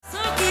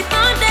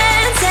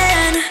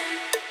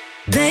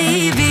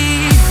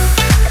baby.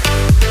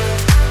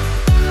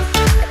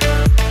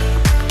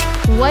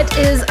 What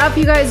is up,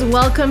 you guys?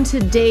 Welcome to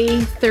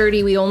day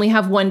 30. We only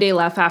have one day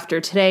left after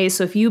today,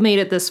 so if you made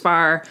it this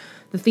far,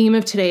 the theme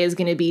of today is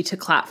going to be to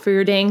clap for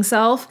your dang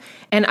self.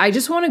 And I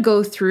just want to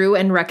go through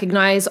and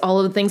recognize all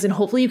of the things, and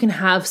hopefully you can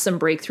have some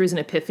breakthroughs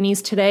and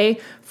epiphanies today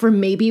for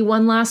maybe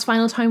one last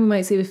final time. We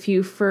might save a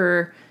few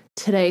for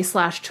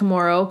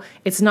today/tomorrow.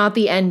 It's not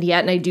the end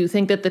yet, and I do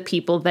think that the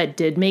people that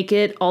did make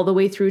it all the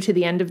way through to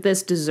the end of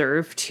this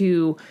deserve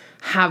to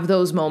have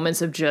those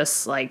moments of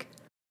just like,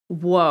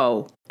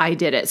 whoa, I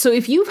did it. So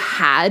if you've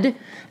had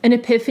an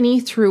epiphany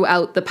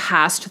throughout the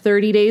past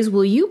 30 days,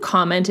 will you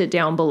comment it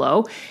down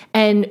below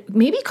and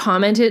maybe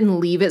comment it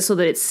and leave it so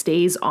that it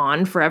stays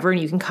on forever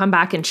and you can come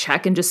back and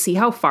check and just see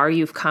how far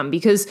you've come?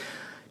 Because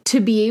to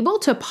be able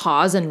to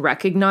pause and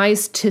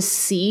recognize, to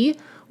see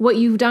what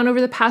you've done over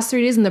the past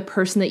 30 days and the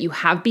person that you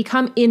have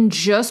become in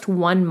just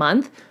 1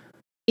 month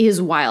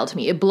is wild to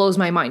me. It blows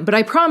my mind, but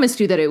I promised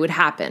you that it would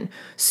happen.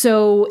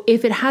 So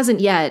if it hasn't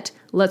yet,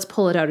 let's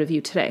pull it out of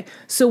you today.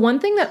 So one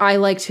thing that I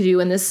like to do,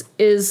 and this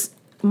is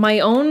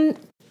my own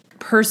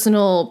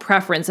personal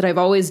preference that I've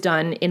always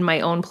done in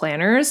my own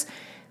planners,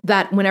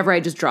 that whenever I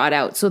just draw it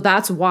out. So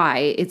that's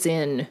why it's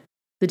in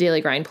the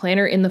Daily Grind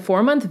Planner. In the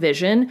 4-month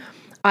vision,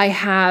 I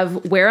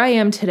have where I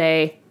am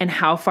today and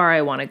how far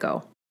I want to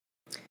go.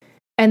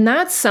 And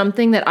that's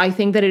something that I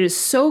think that it is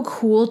so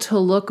cool to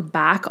look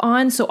back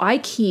on. So I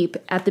keep,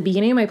 at the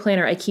beginning of my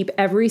planner, I keep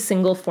every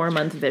single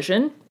 4-month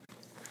vision.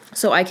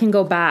 So I can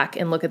go back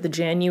and look at the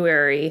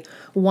January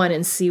one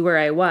and see where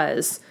I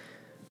was.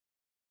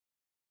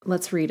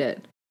 Let's read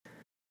it.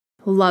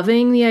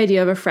 Loving the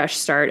idea of a fresh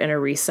start and a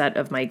reset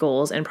of my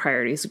goals and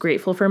priorities.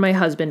 Grateful for my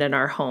husband and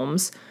our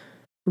homes.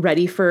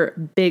 Ready for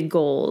big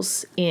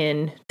goals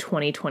in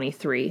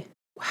 2023.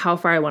 How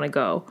far I want to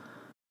go.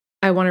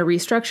 I want to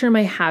restructure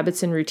my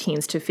habits and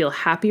routines to feel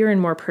happier and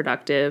more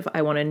productive.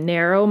 I want to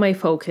narrow my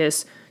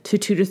focus to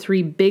 2 to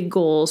 3 big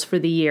goals for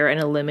the year and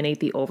eliminate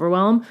the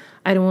overwhelm.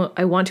 I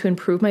want to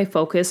improve my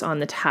focus on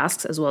the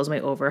tasks as well as my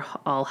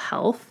overall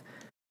health.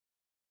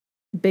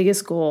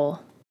 Biggest goal,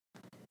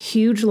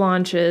 huge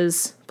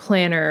launches,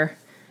 planner,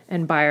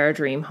 and buy our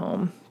dream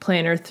home.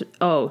 Planner,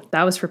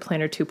 that was for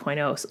Planner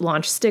 2.0.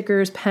 Launch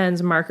stickers,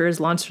 pens, markers,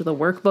 launch for the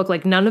workbook.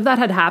 Like none of that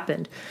had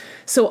happened.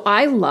 So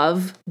I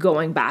love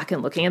going back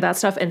and looking at that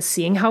stuff and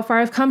seeing how far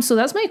I've come. So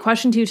that's my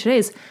question to you today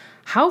is,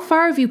 how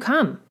far have you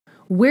come?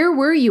 Where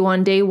were you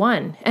on day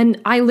 1?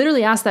 And I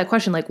literally asked that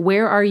question, like,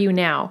 where are you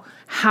now?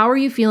 How are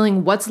you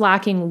feeling? What's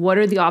lacking? What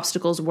are the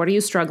obstacles? What are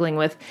you struggling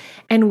with?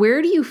 And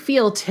where do you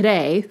feel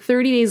today,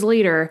 30 days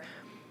later,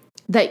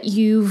 that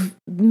you've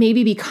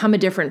maybe become a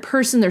different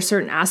person? There's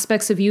certain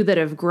aspects of you that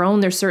have grown.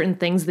 There's certain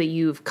things that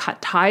you've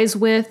cut ties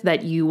with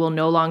that you will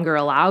no longer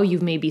allow.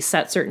 You've maybe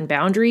set certain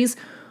boundaries.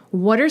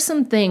 What are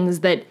some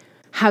things that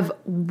have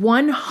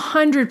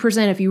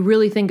 100%, if you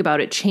really think about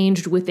it,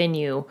 changed within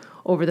you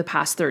over the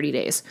past 30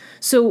 days?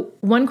 So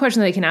one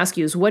question that I can ask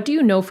you is, what do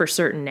you know for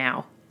certain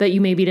now that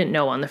you maybe didn't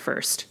know on the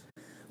first,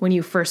 when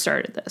you first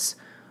started this?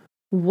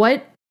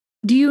 What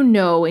do you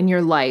know in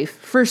your life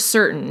for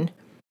certain?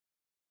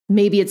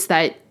 Maybe it's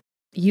that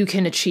you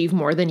can achieve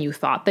more than you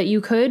thought that you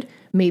could.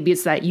 Maybe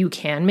it's that you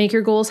can make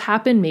your goals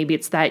happen. Maybe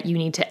it's that you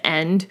need to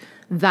end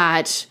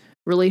that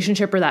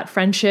relationship or that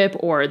friendship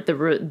or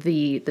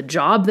the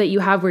job that you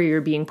have where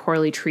you're being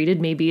poorly treated.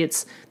 Maybe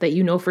it's that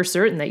you know for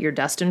certain that you're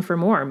destined for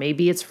more.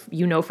 Maybe it's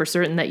you know for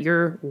certain that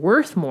you're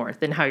worth more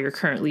than how you're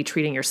currently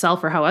treating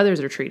yourself or how others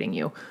are treating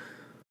you.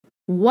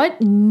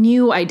 What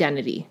new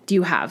identity do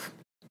you have?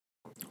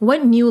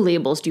 What new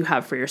labels do you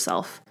have for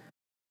yourself?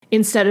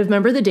 Instead of,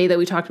 remember the day that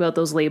we talked about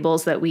those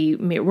labels that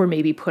were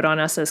maybe put on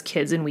us as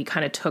kids and we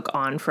kind of took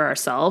on for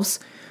ourselves,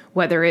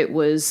 whether it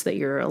was that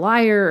you're a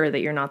liar or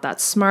that you're not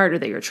that smart or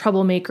that you're a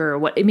troublemaker or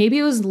what, maybe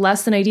it was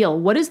less than ideal.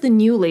 What is the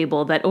new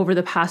label that over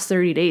the past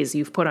 30 days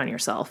you've put on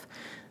yourself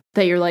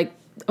that you're like,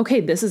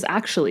 okay, this is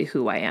actually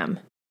who I am?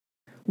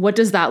 What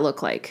does that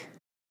look like?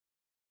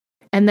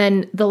 And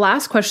then the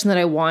last question that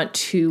I want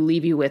to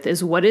leave you with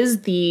is, what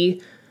is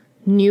the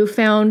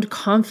newfound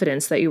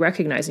confidence that you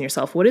recognize in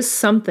yourself? What is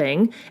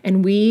something,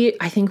 and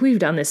I think we've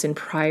done this in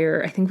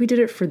prior, I think we did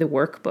it for the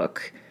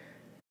workbook,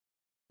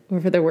 or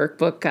for the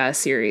workbook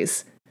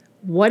series.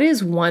 What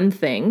is one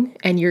thing,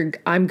 and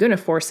I'm going to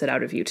force it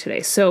out of you today.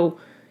 So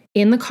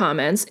in the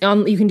comments,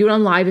 you can do it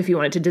on live if you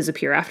want it to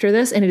disappear after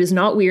this, and it is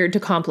not weird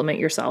to compliment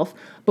yourself,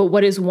 but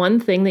what is one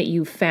thing that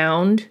you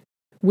found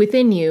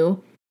within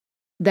you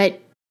that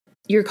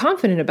you're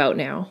confident about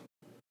now?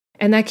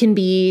 And that can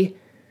be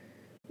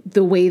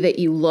the way that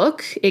you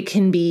look. It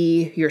can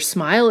be your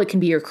smile. It can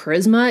be your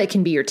charisma. It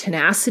can be your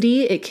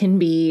tenacity. It can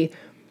be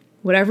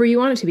whatever you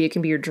want it to be. It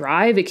can be your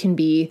drive. It can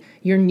be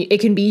your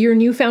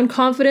newfound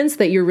confidence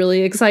that you're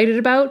really excited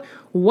about.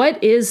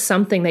 What is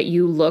something that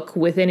you look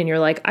within and you're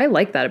like, I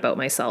like that about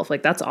myself.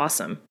 Like, that's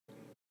awesome.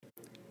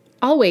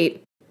 I'll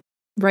wait.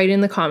 Write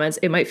in the comments.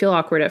 It might feel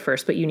awkward at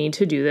first, but you need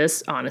to do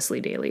this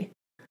honestly daily.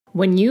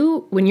 When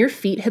your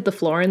feet hit the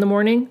floor in the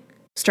morning,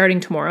 starting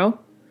tomorrow,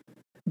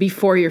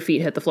 before your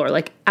feet hit the floor,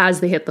 like as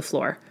they hit the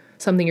floor.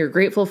 Something you're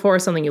grateful for,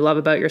 something you love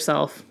about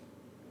yourself.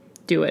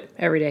 Do it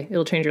every day.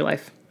 It'll change your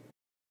life.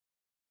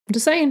 I'm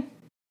just saying.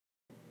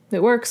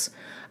 It works.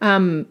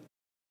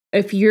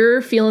 If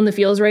you're feeling the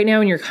feels right now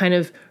and you're kind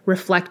of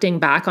reflecting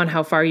back on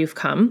how far you've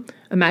come,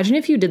 imagine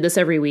if you did this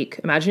every week.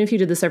 Imagine if you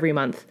did this every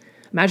month.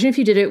 Imagine if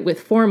you did it with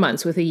 4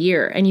 months, with a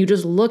year, and you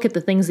just look at the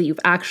things that you've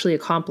actually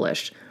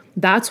accomplished.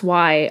 That's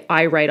why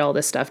I write all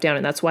this stuff down,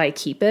 and that's why I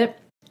keep it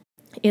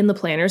in the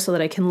planner so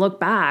that I can look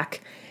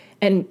back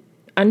and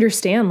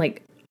understand,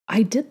 like,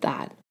 I did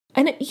that.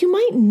 And you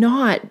might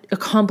not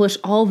accomplish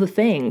all the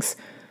things,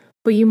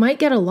 but you might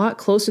get a lot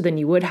closer than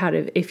you would have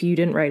if you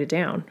didn't write it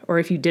down, or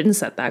if you didn't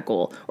set that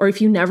goal, or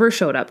if you never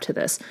showed up to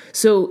this.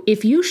 So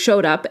if you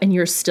showed up and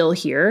you're still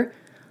here,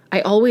 I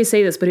always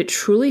say this, but it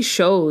truly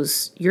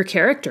shows your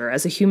character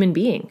as a human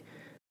being.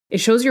 It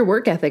shows your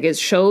work ethic. It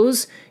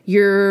shows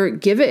your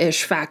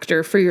give-a-ish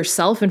factor for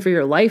yourself and for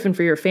your life and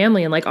for your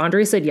family. And like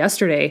Andre said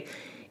yesterday,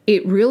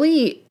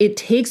 it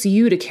takes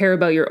you to care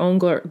about your own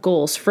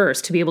goals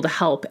first to be able to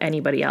help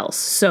anybody else.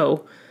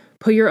 So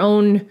put your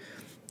own,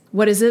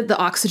 put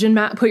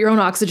your own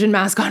oxygen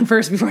mask on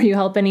first before you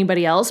help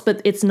anybody else.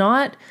 But it's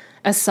not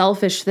a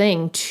selfish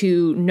thing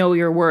to know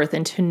your worth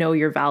and to know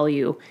your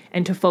value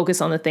and to focus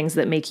on the things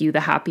that make you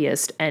the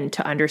happiest and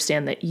to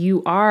understand that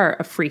you are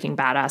a freaking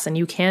badass and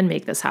you can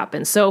make this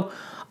happen. So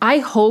I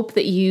hope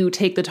that you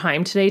take the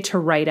time today to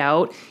write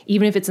out,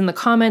 even if it's in the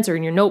comments or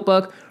in your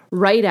notebook,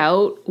 write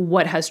out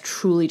what has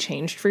truly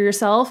changed for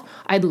yourself.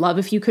 I'd love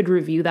if you could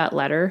review that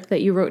letter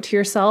that you wrote to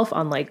yourself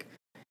on like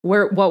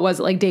what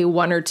was it, like day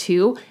 1 or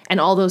 2, and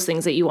all those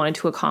things that you wanted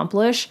to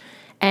accomplish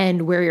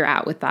and where you're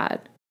at with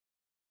that.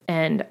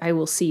 And I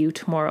will see you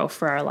tomorrow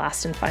for our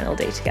last and final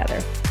day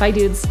together. Bye,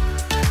 dudes.